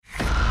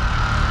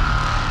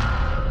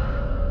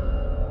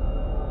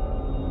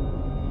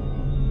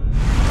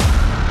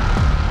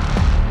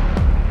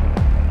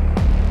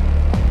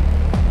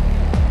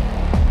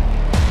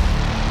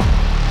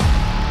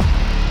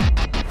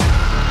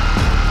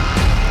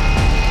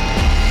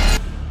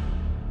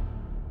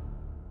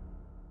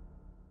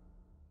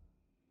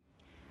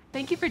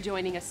Thank you for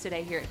joining us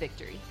today here at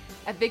Victory.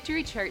 At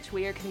Victory Church,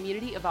 we are a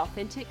community of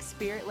authentic,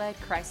 Spirit-led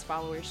Christ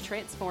followers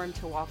transformed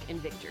to walk in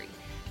victory.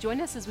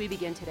 Join us as we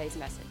begin today's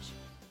message.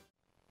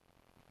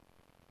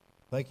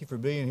 Thank you for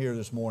being here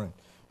this morning.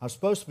 I'm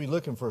supposed to be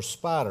looking for a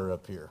spider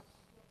up here.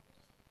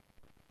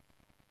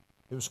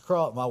 It was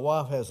crawled. My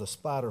wife has a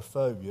spider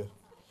phobia.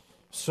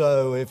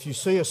 So if you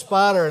see a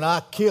spider and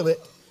I kill it,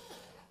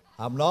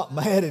 I'm not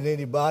mad at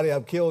anybody.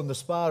 I'm killing the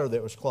spider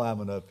that was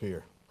climbing up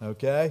here.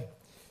 Okay?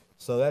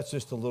 So that's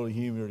just a little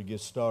humor to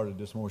get started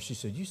this morning. She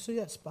said, "You see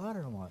that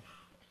spider?" I'm like,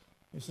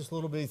 "It's this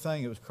little bitty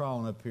thing that was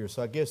crawling up here."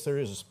 So I guess there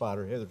is a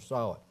spider. Heather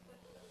saw it.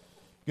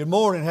 Good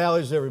morning. How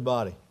is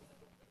everybody?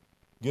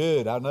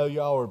 Good. I know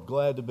y'all are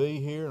glad to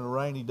be here on a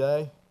rainy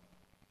day.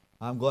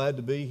 I'm glad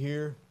to be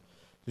here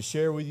to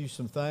share with you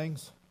some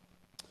things.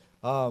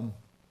 I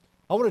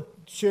want to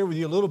share with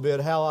you a little bit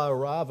how I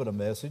arrive at a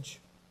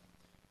message.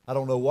 I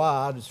don't know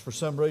why. Just for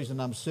some reason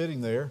I'm sitting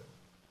there.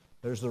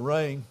 There's the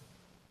rain.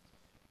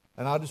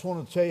 And I just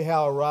want to tell you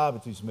how I arrive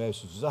at these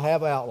messages. I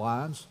have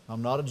outlines.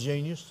 I'm not a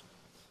genius.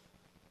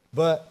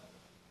 But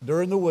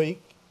during the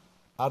week,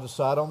 I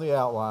decide on the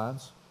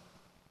outlines.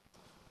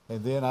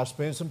 And then I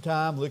spend some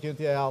time looking at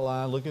the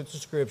outline, looking at the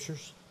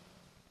scriptures.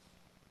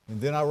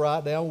 And then I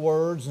write down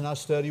words and I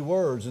study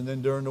words. And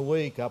then during the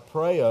week, I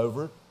pray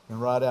over it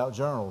and write out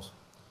journals.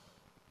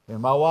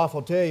 And my wife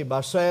will tell you,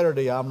 by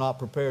Saturday, I'm not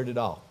prepared at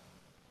all.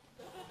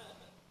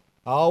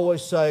 I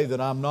always say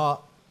that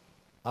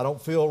I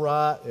don't feel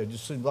right. It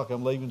just seems like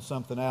I'm leaving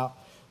something out.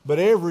 But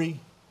every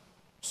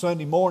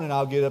Sunday morning,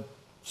 I'll get up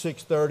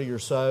 6:30 or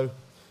so,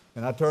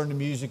 and I turn the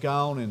music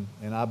on,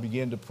 and I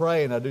begin to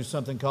pray, and I do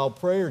something called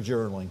prayer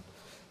journaling.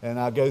 And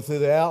I go through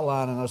the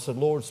outline, and I said,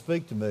 "Lord,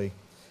 speak to me."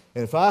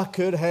 And if I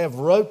could have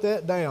wrote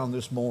that down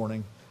this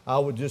morning, I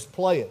would just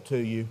play it to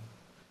you,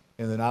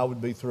 and then I would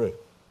be through.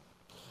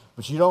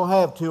 But you don't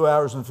have 2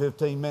 hours and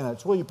 15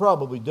 minutes. Well, you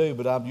probably do,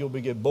 but you'll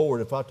get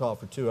bored if I talk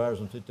for 2 hours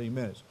and 15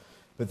 minutes.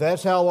 But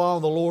that's how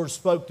long the Lord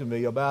spoke to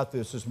me about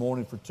this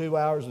morning. For 2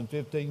 hours and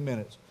 15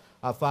 minutes,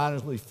 I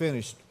finally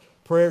finished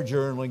prayer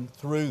journaling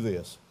through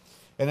this.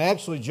 And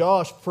actually,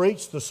 Josh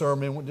preached the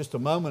sermon just a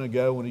moment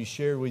ago when he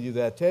shared with you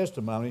that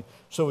testimony,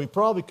 so we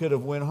probably could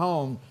have went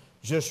home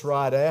just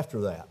right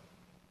after that.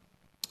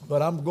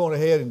 But I'm going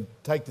ahead and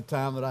take the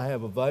time that I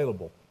have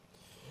available.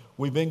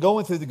 We've been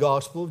going through the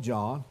Gospel of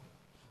John.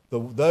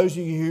 Those of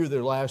you here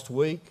there last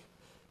week,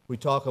 we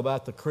talk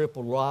about the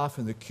crippled life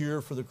and the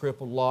cure for the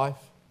crippled life.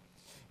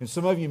 And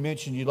some of you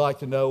mentioned you'd like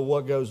to know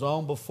what goes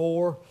on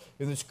before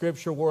in the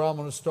Scripture, where I'm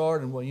going to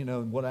start, and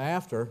what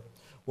after.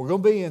 We're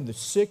going to be in the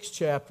 6th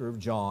chapter of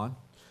John.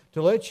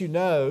 To let you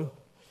know,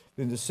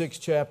 in the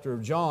 6th chapter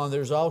of John,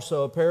 there's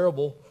also a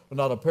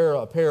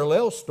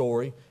parallel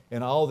story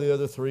in all the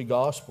other 3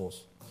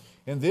 Gospels.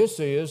 And this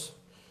is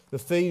the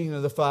feeding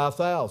of the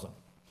 5,000.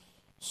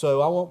 So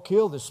I won't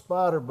kill this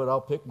spider, but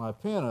I'll pick my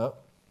pen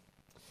up.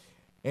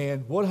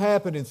 And what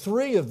happened in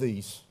 3 of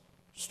these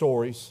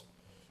stories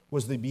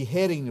was the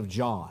beheading of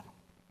John.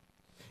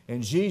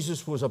 And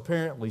Jesus was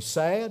apparently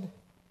sad,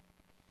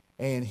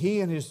 and he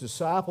and his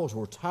disciples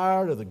were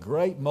tired of the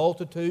great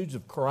multitudes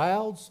of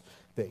crowds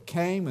that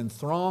came and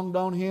thronged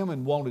on him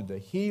and wanted to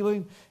heal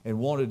him and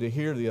wanted to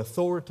hear the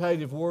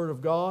authoritative word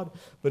of God.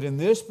 But in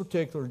this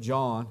particular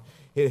John,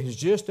 it is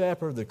just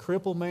after the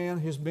crippled man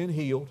has been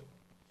healed,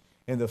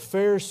 and the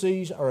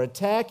Pharisees are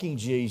attacking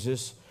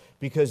Jesus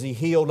because he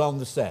healed on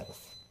the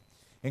Sabbath.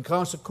 And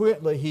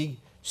consequently, he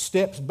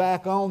steps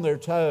back on their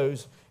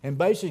toes and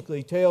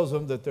basically tells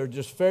them that they're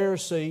just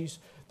Pharisees.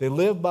 They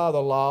live by the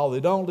law.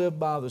 They don't live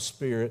by the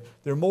Spirit.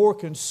 They're more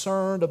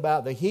concerned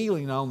about the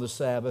healing on the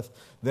Sabbath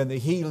than the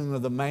healing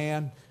of the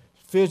man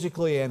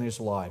physically and his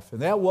life.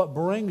 And that's what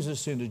brings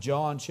us into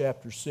John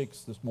chapter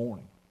 6 this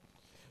morning.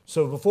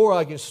 So before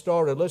I get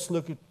started, let's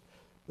look at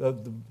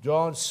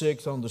John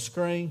 6 on the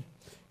screen,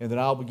 and then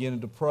I'll begin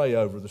to pray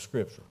over the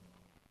Scripture.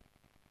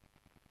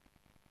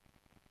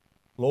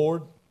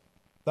 Lord,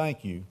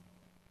 thank you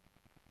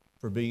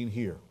for being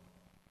here.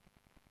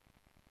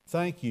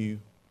 Thank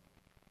you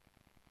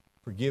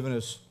for giving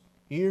us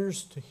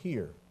ears to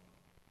hear,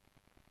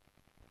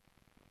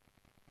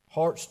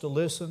 hearts to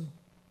listen,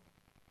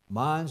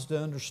 minds to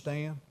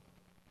understand.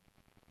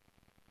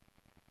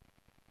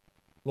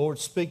 Lord,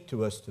 speak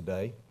to us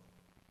today.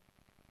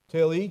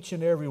 Tell each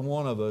and every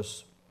one of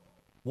us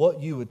what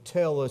you would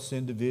tell us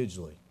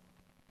individually.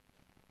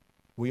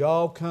 We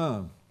all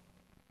come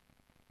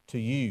to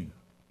you,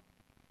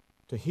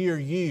 to hear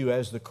you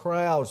as the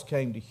crowds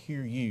came to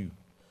hear you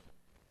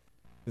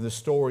in the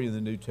story in the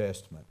New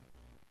Testament.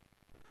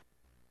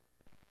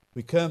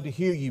 We come to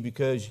hear you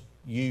because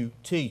you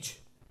teach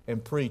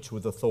and preach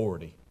with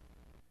authority.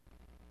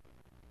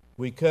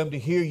 We come to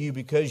hear you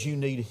because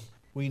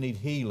we need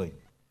healing.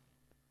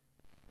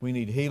 We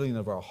need healing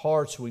of our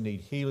hearts. We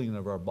need healing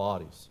of our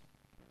bodies.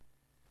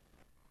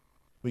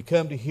 We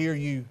come to hear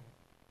you,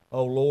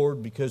 oh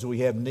Lord, because we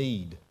have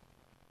need.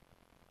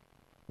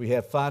 We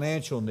have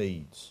financial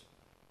needs.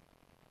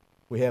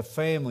 We have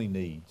family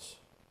needs.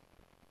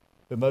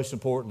 But most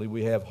importantly,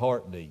 we have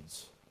heart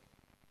needs.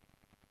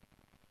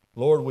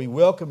 Lord, we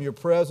welcome your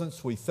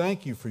presence. We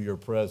thank you for your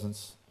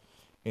presence.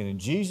 And in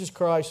Jesus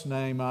Christ's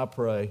name I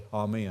pray,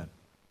 amen.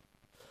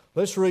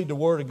 Let's read the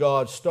Word of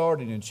God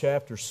starting in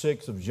chapter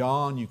 6 of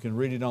John. You can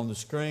read it on the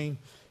screen.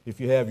 If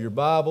you have your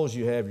Bibles,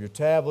 you have your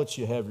tablets,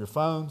 you have your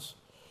phones.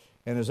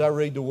 And as I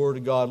read the Word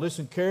of God,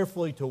 listen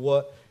carefully to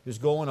what is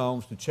going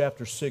on to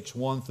chapter 6,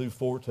 1 through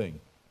 14.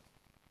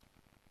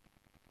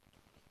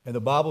 And the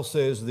Bible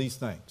says these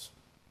things.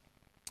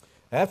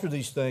 After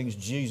these things,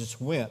 Jesus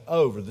went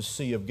over the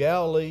Sea of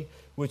Galilee,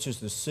 which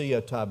is the Sea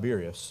of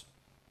Tiberias.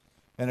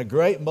 And a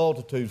great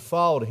multitude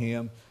followed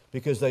him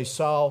because they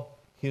saw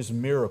his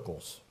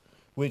miracles,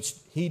 which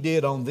he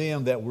did on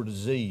them that were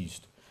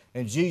diseased.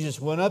 And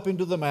Jesus went up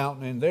into the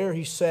mountain, and there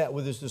he sat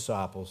with his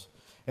disciples.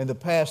 And the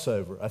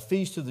Passover, a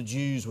feast of the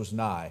Jews, was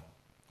nigh.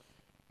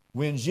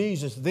 When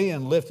Jesus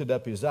then lifted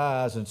up his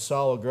eyes and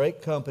saw a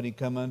great company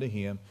come unto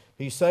him,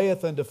 he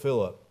saith unto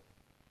Philip,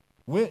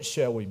 Whence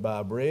shall we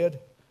buy bread,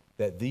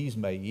 that these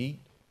may eat?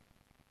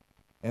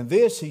 And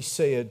this he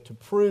said to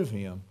prove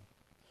him,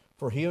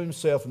 for he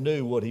himself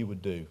knew what he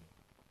would do.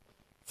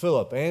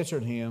 Philip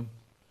answered him,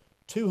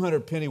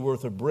 200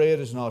 pennyworth of bread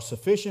is not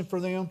sufficient for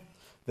them,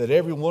 that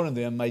every one of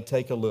them may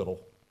take a little.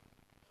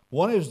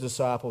 One of his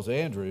disciples,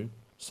 Andrew,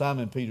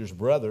 Simon Peter's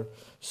brother,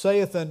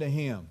 saith unto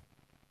him,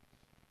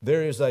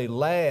 There is a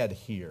lad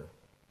here,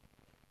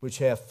 which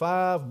hath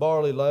 5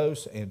 barley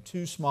loaves and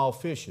 2 small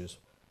fishes,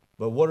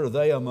 but what are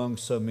they among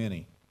so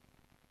many?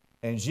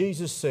 And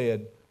Jesus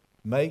said,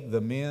 Make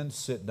the men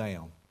sit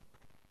down.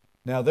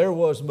 Now there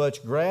was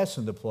much grass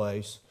in the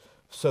place,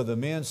 so the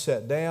men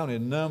sat down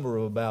in number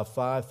of about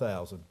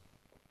 5,000.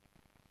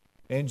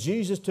 And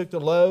Jesus took the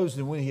loaves,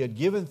 and when he had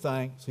given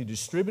thanks, he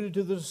distributed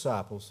to the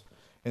disciples,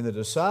 and the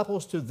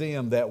disciples to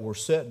them that were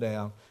set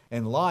down,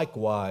 and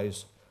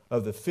likewise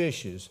of the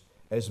fishes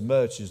as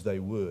much as they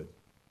would.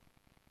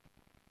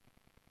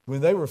 When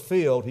they were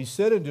filled, he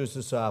said unto his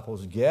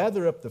disciples,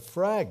 Gather up the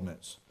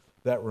fragments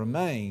that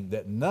remain,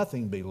 that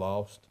nothing be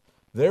lost.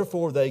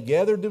 Therefore they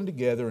gathered them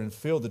together and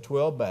filled the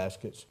 12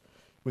 baskets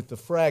with the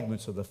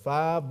fragments of the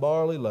 5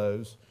 barley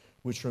loaves,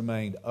 which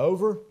remained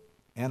over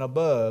and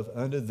above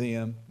unto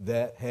them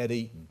that had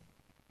eaten.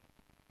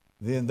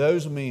 Then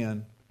those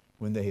men,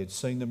 when they had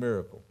seen the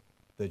miracle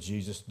that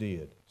Jesus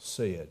did,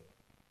 said,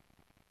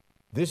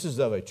 This is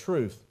of a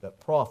truth that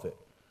prophet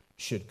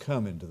should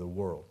come into the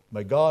world.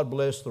 May God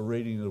bless the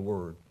reading of the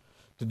Word.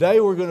 Today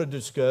we're going to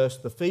discuss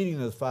the feeding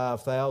of the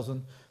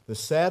 5,000, the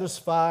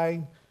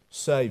satisfying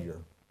Savior.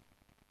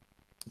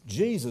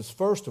 Jesus,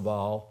 first of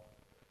all,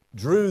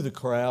 drew the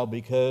crowd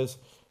because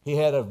he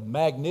had a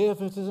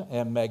magnificent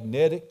and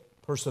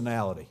magnetic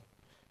personality.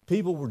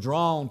 People were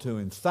drawn to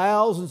him.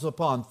 Thousands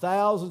upon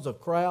thousands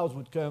of crowds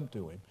would come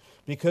to him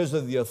because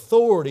of the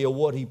authority of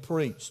what he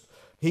preached.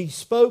 He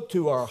spoke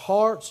to our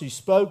hearts. He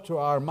spoke to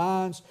our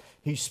minds.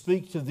 He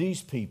speaks to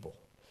these people.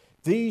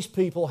 These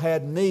people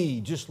had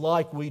need just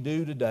like we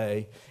do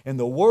today, and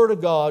the Word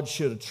of God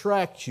should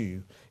attract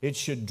you. It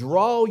should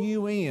draw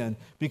you in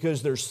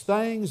because there's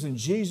things in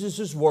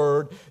Jesus'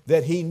 Word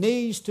that He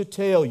needs to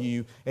tell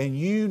you and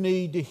you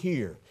need to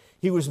hear.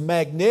 He was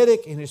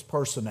magnetic in His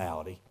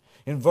personality.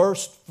 In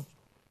verse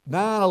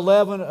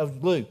 9:11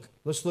 of Luke,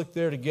 let's look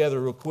there together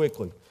real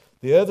quickly.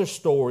 The other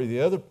story, the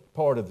other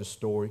part of the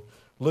story,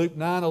 Luke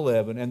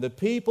 9:11, and the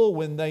people,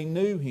 when they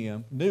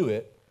knew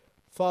it,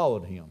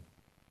 followed him.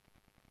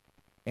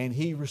 And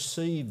he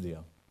received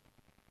them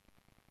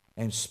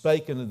and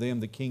spake unto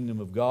them the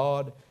kingdom of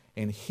God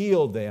and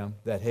healed them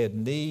that had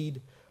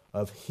need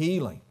of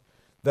healing.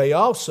 They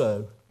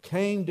also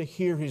came to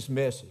hear his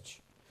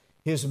message.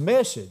 His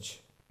message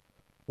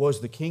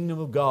was the kingdom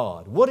of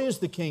God. What is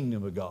the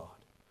kingdom of God?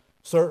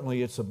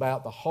 Certainly it's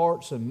about the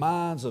hearts and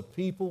minds of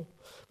people.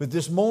 But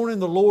this morning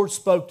the Lord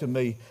spoke to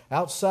me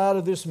outside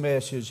of this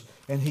message,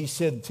 and He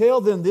said, Tell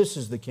them this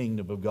is the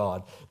kingdom of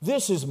God.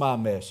 This is my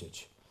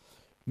message.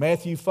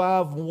 Matthew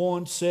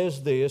 5:1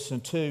 says this,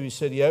 and 2, He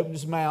said, He opened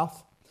His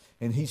mouth,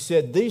 and He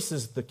said, This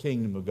is the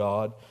kingdom of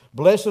God.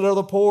 Blessed are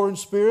the poor in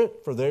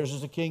spirit, for theirs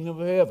is the kingdom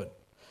of heaven.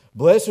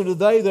 Blessed are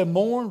they that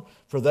mourn,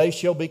 for they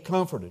shall be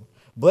comforted.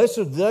 Blessed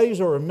are they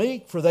that are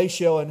meek, for they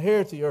shall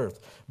inherit the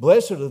earth.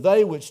 Blessed are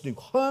they which do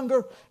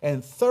hunger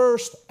and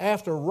thirst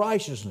after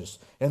righteousness,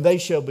 and they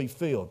shall be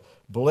filled.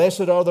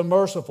 Blessed are the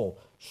merciful,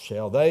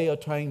 shall they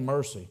attain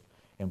mercy.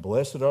 And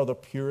blessed are the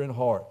pure in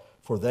heart,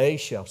 for they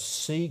shall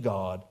see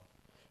God.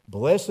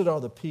 Blessed are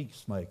the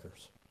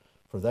peacemakers,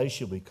 for they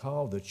shall be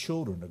called the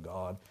children of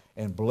God.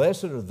 And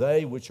blessed are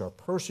they which are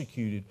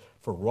persecuted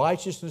for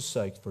righteousness'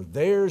 sake, for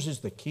theirs is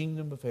the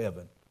kingdom of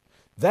heaven.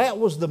 That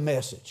was the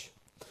message.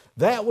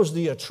 That was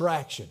the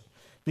attraction.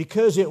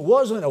 Because it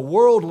wasn't a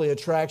worldly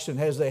attraction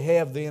as they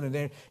have then and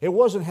there. It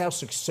wasn't how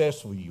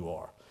successful you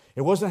are.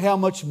 It wasn't how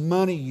much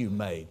money you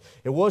made.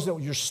 It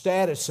wasn't your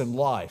status in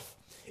life.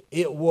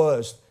 It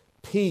was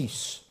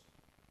peace,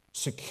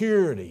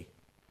 security,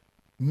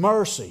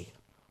 mercy,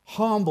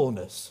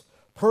 humbleness,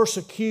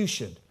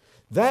 persecution.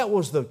 That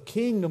was the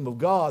kingdom of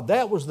God.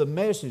 That was the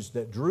message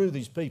that drew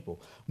these people.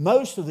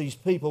 Most of these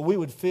people we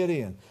would fit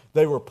in.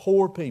 They were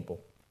poor people.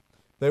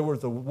 They were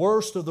the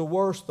worst of the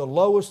worst, the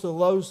lowest of the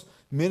lowest.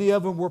 Many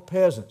of them were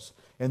peasants.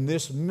 And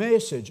this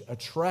message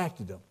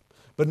attracted them.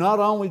 But not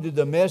only did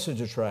the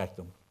message attract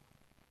them,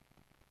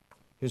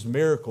 His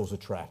miracles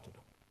attracted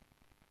them.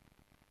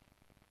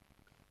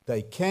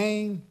 They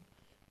came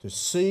to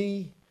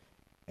see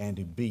and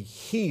to be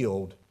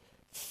healed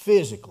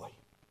physically.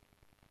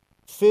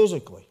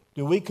 Physically.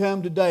 Do we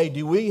come today?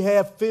 Do we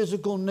have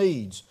physical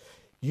needs?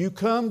 You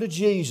come to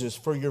Jesus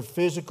for your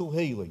physical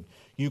healing.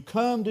 You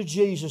come to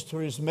Jesus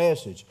through His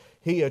message.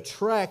 He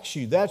attracts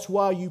you. That's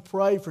why you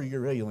pray for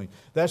your healing.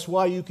 That's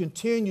why you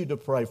continue to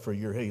pray for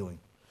your healing.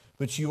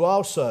 But you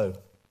also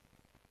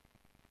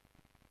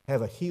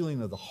have a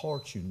healing of the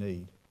heart you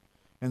need.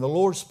 And the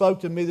Lord spoke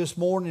to me this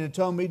morning and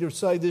told me to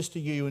say this to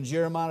you in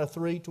Jeremiah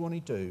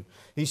 3:22.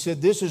 He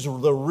said, this is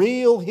the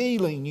real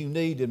healing you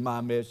need in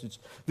my message.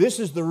 This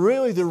is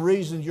really the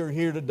reason you're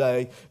here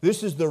today.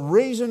 This is the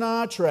reason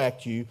I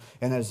attract you.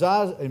 And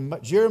in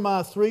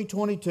Jeremiah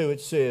 3:22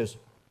 it says,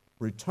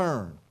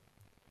 return,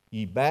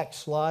 ye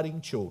backsliding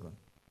children,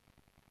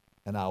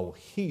 and I will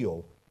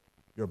heal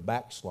your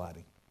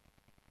backsliding.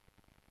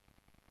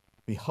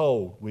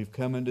 Behold, we've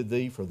come unto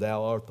thee, for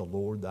thou art the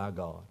Lord thy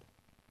God.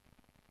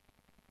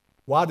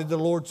 Why did the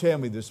Lord tell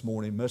me this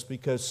morning? It must be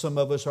because some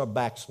of us are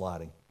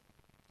backsliding.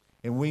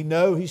 And we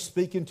know He's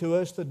speaking to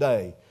us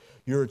today.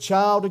 You're a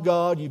child of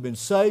God. You've been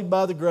saved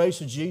by the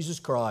grace of Jesus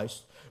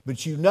Christ.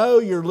 But you know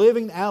you're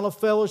living out of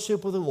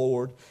fellowship with the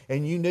Lord,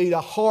 and you need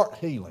a heart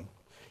healing.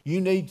 You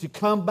need to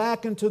come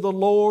back into the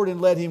Lord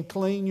and let Him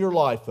clean your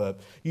life up.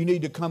 You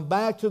need to come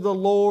back to the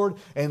Lord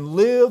and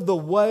live the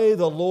way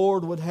the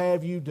Lord would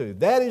have you do.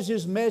 That is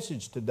His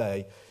message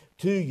today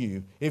to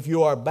you if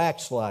you are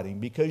backsliding,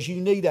 because you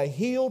need a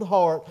healed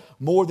heart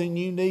more than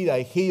you need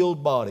a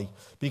healed body,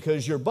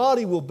 because your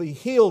body will be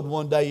healed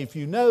one day if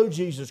you know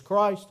Jesus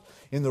Christ.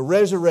 In the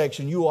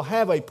resurrection, you will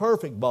have a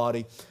perfect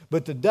body.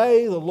 But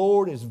today, the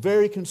Lord is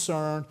very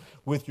concerned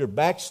with your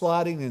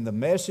backsliding, and the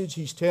message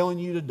He's telling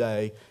you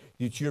today,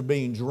 that you're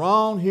being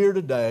drawn here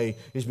today,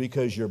 is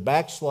because you're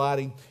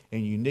backsliding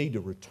and you need to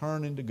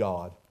return into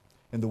God.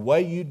 And the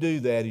way you do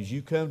that is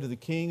you come to the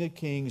King of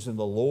Kings and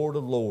the Lord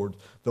of Lords,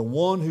 the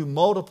one who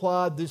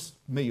multiplied this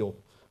meal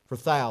for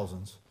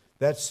thousands.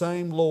 That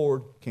same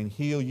Lord can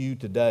heal you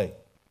today.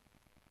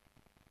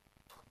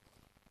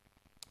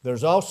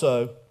 There's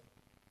also,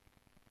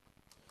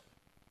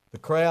 the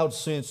crowd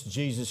sensed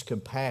Jesus'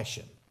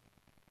 compassion.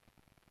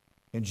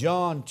 In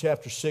John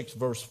chapter 6,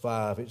 verse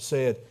 5, it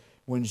said,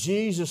 when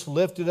Jesus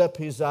lifted up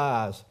His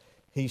eyes,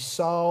 He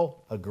saw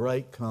a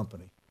great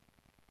company.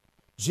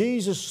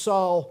 Jesus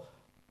saw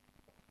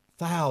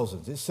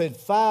thousands. It said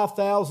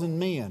 5,000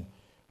 men.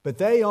 But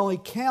they only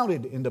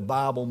counted in the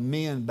Bible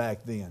men back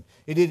then.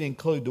 It didn't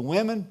include the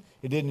women.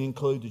 It didn't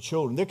include the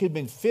children. There could have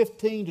been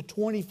 15 to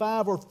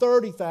 25 or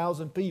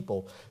 30,000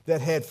 people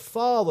that had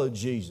followed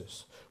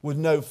Jesus with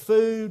no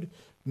food,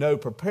 no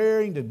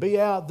preparing to be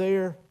out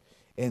there.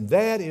 And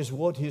that is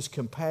what His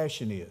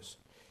compassion is.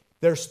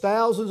 There's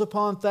thousands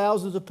upon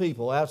thousands of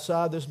people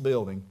outside this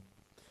building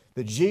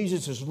that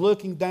Jesus is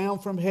looking down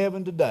from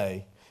heaven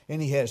today,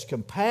 and He has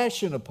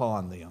compassion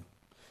upon them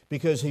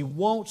because He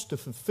wants to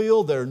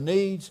fulfill their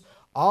needs.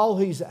 All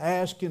He's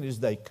asking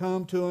is they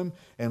come to Him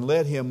and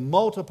let Him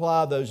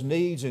multiply those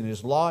needs in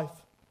His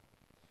life.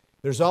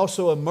 There's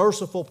also a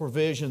merciful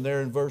provision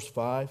there in verse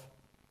 5.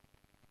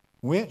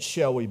 Whence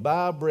shall we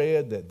buy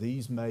bread that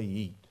these may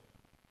eat?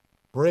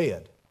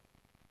 Bread.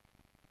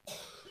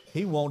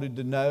 He wanted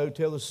to know,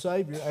 tell the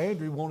Savior,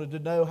 Andrew wanted to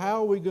know,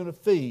 how are we going to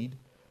feed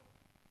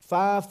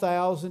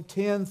 5,000,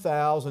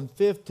 10,000,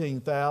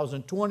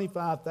 15,000,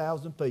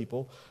 25,000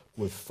 people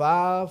with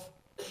 5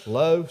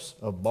 loaves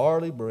of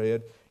barley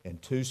bread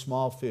and 2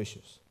 small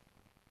fishes?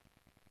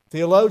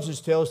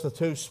 Theologians tell us the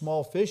 2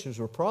 small fishes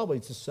were probably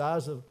the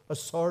size of a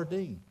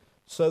sardine,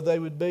 so they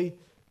would be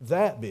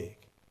that big.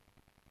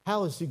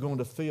 How is He going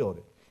to fill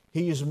it?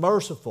 He is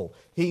merciful.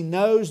 He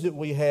knows that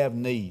we have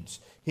needs.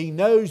 He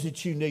knows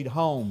that you need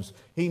homes.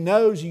 He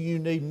knows that you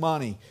need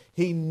money.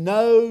 He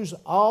knows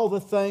all the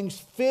things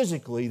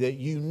physically that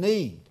you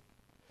need.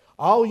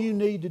 All you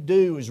need to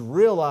do is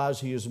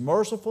realize He is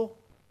merciful,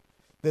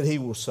 that He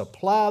will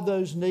supply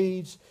those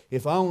needs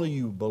if only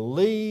you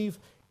believe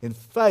in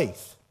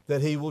faith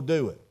that He will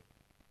do it.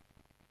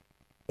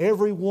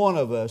 Every one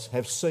of us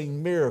have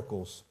seen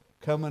miracles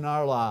come in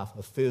our life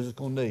of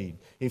physical need,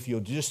 if you'll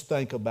just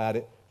think about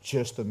it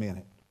just a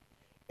minute.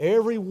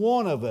 Every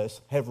one of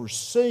us have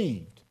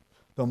received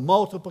the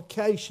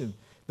multiplication,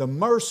 the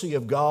mercy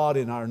of God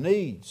in our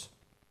needs.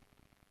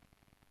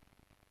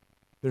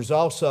 There's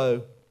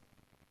also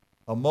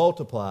a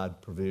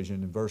multiplied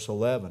provision in verse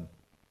 11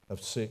 of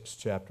 6th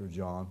chapter of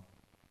John.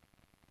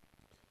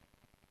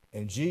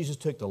 And Jesus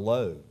took the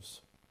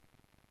loaves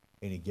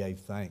and He gave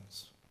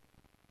thanks,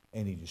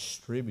 and He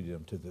distributed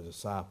them to the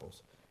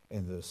disciples,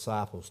 and the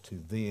disciples to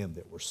them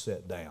that were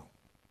set down.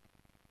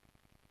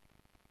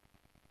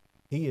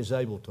 He is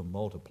able to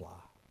multiply.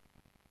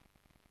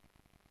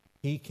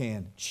 He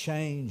can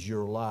change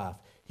your life.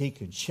 He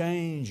can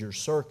change your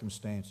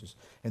circumstances.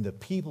 And the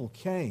people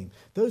came.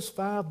 Those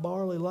 5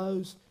 barley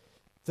loaves,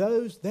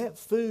 that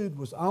food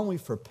was only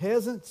for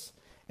peasants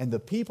and the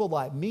people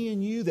like me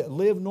and you that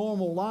live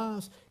normal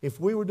lives. If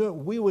we were doing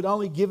it, we would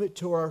only give it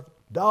to our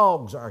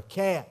dogs, our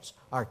cats,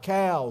 our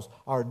cows,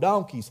 our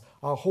donkeys,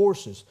 our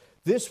horses.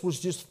 This was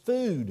just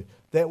food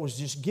that was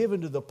just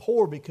given to the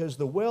poor because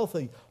the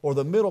wealthy or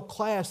the middle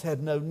class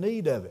had no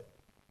need of it.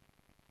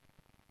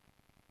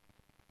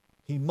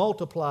 He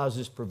multiplies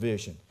this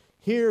provision.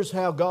 Here's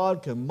how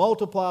God can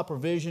multiply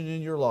provision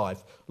in your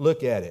life.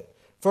 Look at it.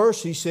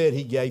 First, He said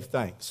He gave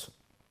thanks.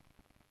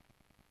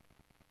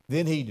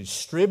 Then He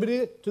distributed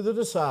it to the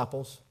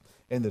disciples,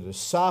 and the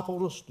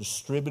disciples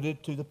distributed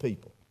it to the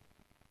people.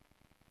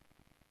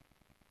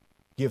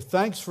 Give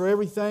thanks for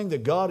everything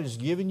that God has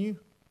given you.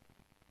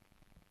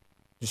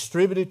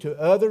 Distribute it to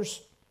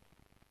others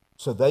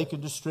so they can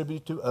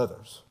distribute it to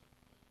others.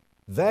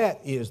 That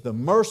is the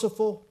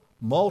merciful,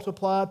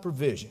 multiplied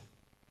provision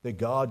that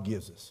God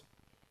gives us.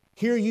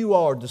 Here you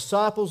are,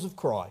 disciples of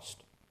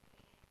Christ,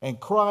 and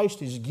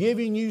Christ is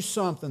giving you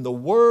something, the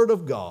Word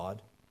of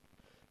God,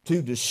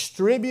 to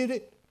distribute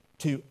it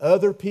to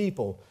other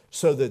people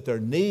so that their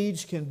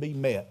needs can be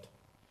met.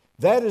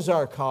 That is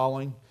our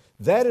calling.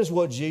 That is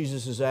what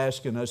Jesus is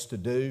asking us to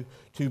do,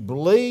 to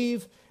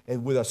believe.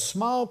 And with a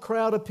small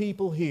crowd of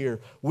people here,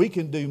 we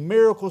can do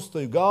miracles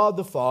through God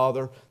the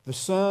Father, the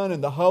Son,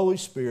 and the Holy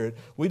Spirit.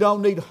 We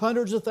don't need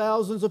hundreds of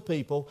thousands of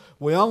people.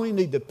 We only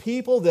need the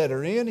people that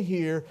are in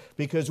here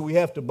because we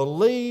have to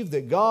believe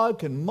that God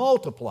can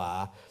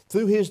multiply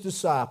through His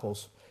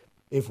disciples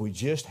if we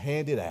just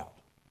hand it out.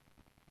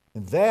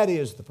 And that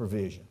is the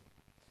provision.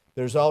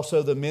 There's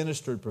also the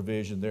ministered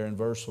provision there in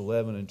verse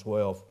 11 and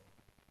 12.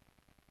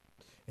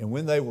 And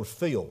when they were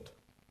filled,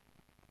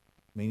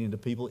 meaning the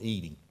people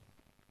eating,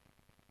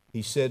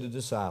 He said to the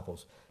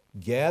disciples,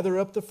 gather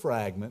up the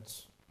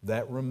fragments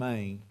that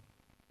remain,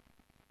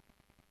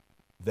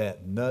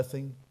 that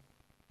nothing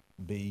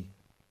be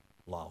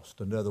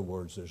lost. In other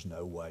words, there's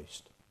no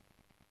waste.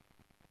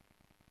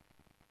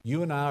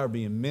 You and I are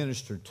being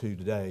ministered to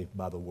today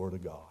by the Word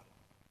of God.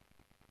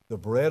 The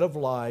bread of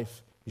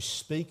life is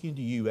speaking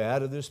to you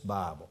out of this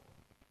Bible.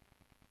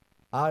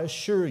 I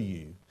assure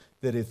you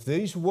that if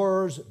these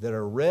words that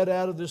are read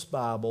out of this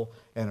Bible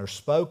and are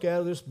spoke out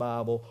of this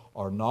Bible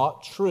are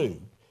not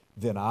true,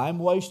 then I'm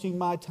wasting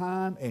my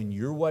time and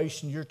you're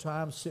wasting your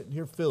time sitting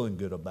here feeling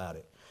good about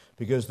it.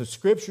 Because the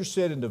Scripture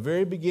said in the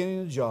very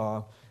beginning of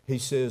John, He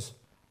says,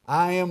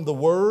 I am the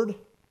Word.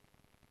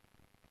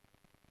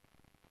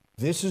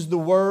 This is the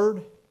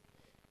Word.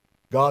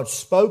 God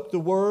spoke the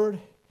Word.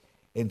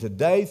 And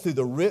today, through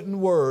the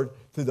written Word,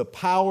 through the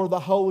power of the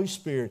Holy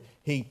Spirit,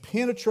 He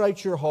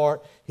penetrates your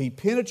heart, He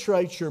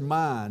penetrates your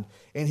mind,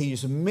 and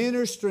He's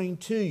ministering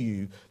to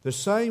you the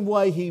same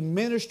way He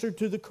ministered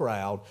to the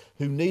crowd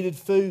who needed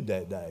food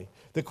that day.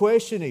 The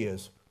question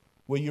is,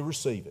 will you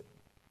receive it?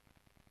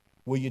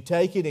 Will you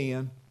take it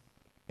in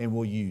and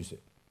will you use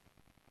it?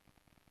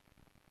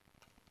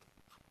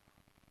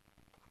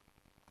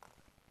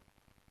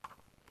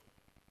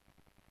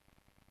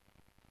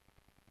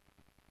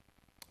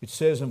 It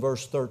says in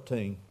verse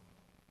 13,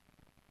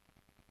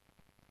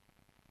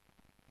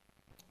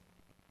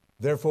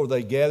 therefore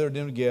they gathered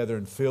them together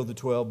and filled the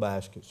 12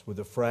 baskets with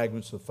the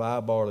fragments of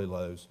 5 barley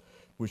loaves,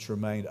 which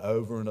remained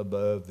over and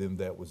above them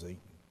that was eaten.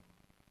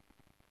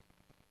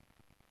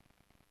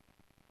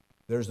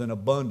 There's an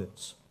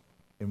abundance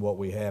in what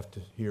we have to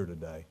hear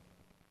today.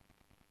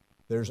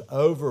 There's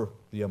over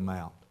the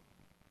amount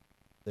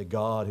that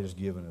God has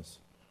given us.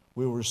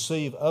 We'll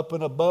receive up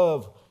and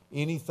above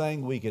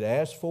anything we could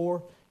ask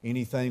for,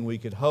 anything we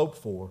could hope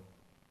for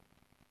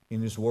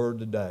in His Word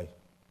today.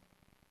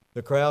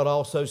 The crowd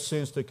also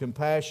sensed the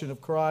compassion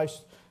of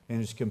Christ, and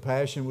His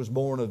compassion was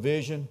born of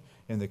vision,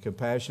 and the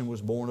compassion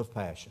was born of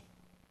passion.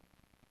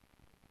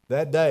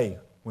 That day,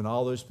 when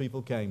all those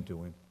people came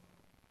to Him,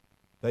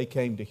 they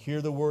came to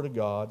hear the Word of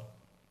God.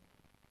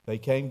 They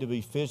came to be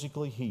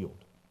physically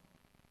healed.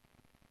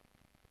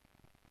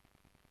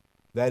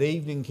 That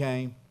evening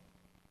came,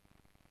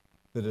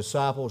 the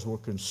disciples were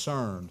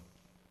concerned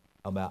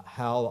about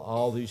how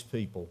all these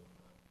people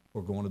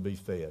were going to be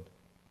fed.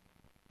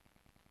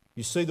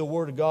 You see, the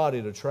Word of God,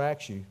 it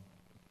attracts you.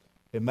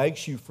 It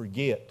makes you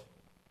forget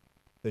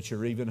that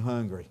you're even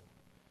hungry.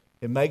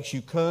 It makes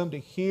you come to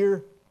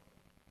hear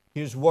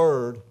His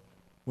Word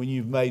when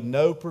you've made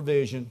no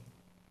provision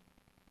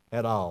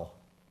at all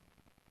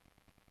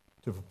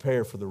to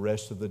prepare for the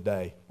rest of the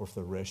day or for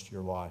the rest of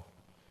your life.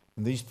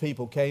 And these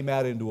people came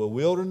out into a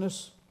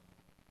wilderness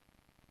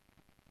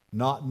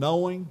not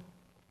knowing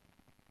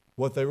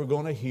what they were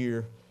going to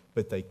hear,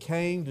 but they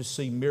came to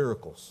see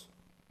miracles.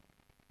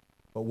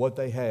 But what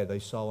they had, they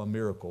saw a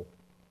miracle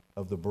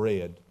of the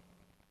bread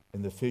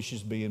and the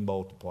fishes being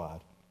multiplied.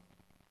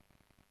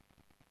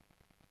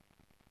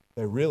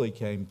 They really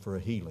came for a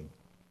healing,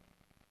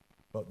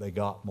 but they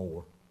got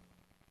more.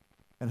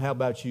 And how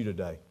about you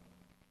today?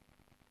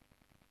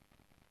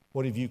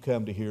 What have you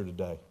come to hear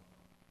today?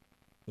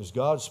 Is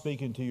God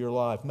speaking to your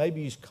life?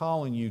 Maybe He's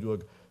calling you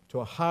to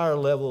a higher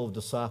level of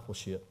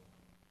discipleship.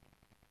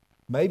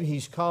 Maybe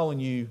He's calling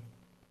you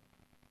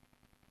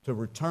to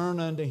return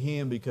unto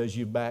Him because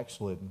you've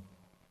backslidden.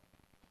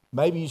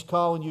 Maybe He's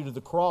calling you to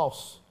the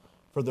cross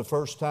for the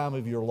first time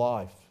of your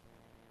life,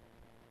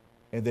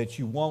 and that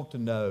you want to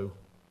know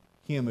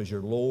Him as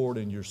your Lord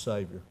and your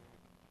Savior.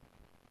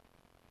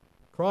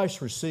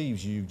 Christ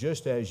receives you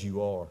just as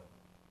you are.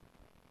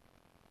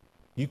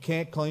 You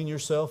can't clean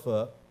yourself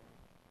up.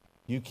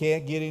 You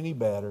can't get any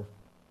better.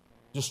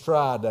 Just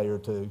try a day or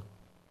two.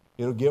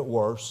 It'll get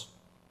worse.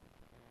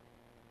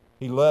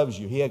 He loves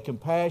you. He had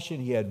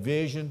compassion. He had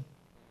vision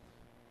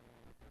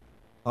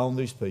on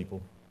these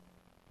people.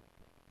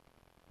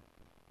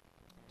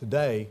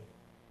 Today,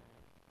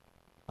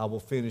 I will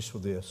finish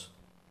with this.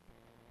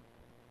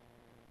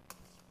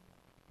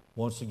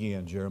 Once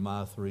again,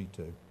 Jeremiah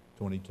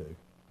 3:22.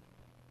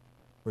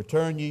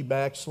 Return ye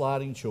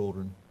backsliding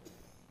children,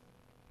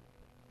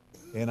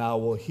 and I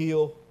will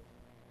heal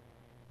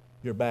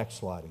your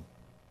backsliding.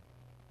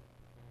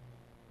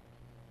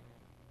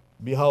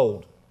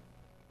 Behold,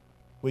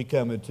 we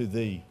come unto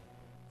thee,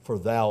 for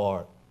thou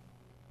art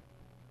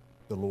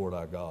the Lord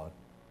our God.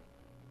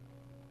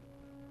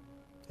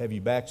 Have you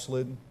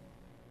backslidden?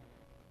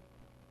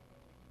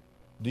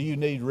 Do you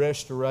need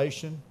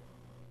restoration?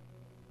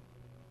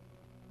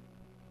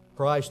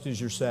 Christ is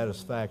your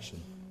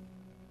satisfaction.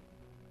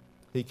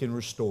 He can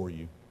restore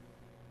you.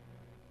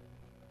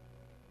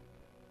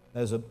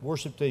 As a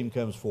worship team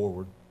comes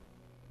forward,